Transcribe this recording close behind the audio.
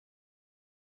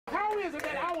How is it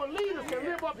that our leaders can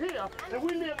live up here and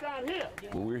we live down here?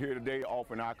 Well, we're here today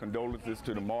offering our condolences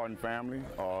to the Martin family.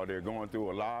 They're going through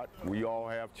a lot. We all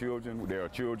have children. There are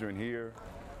children here.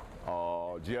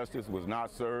 Justice was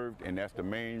not served, and that's the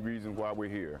main reason why we're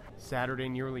here. Saturday,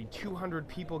 nearly 200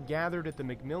 people gathered at the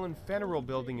McMillan Federal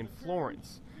Building in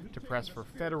Florence to press for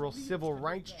federal civil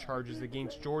rights charges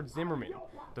against George Zimmerman,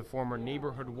 the former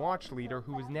Neighborhood Watch leader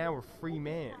who is now a free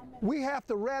man. We have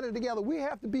to rally together. We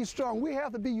have to be strong. We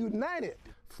have to be united.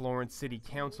 Florence City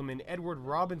Councilman Edward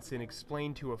Robinson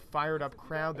explained to a fired-up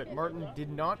crowd that Martin did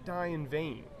not die in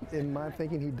vain. In my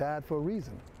thinking, he died for a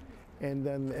reason. And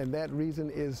that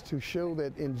reason is to show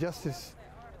that injustice,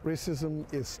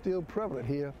 racism is still prevalent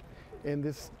here in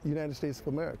this United States of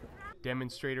America.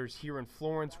 Demonstrators here in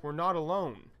Florence were not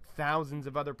alone. Thousands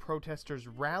of other protesters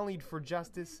rallied for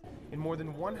justice in more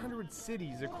than 100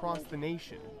 cities across the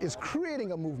nation. It's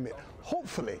creating a movement,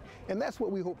 hopefully, and that's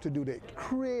what we hope to do, to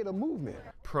create a movement.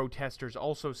 Protesters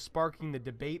also sparking the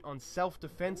debate on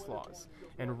self-defense laws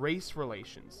and race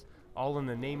relations, all in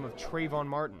the name of Trayvon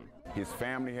Martin. His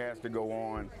family has to go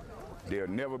on. They'll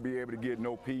never be able to get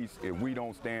no peace if we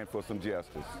don't stand for some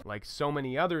justice. Like so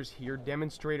many others here,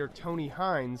 demonstrator Tony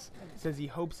Hines says he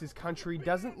hopes his country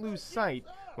doesn't lose sight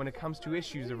when it comes to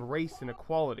issues of race and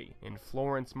equality. In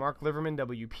Florence, Mark Liverman,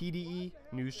 WPDE,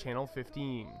 News Channel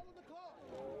 15.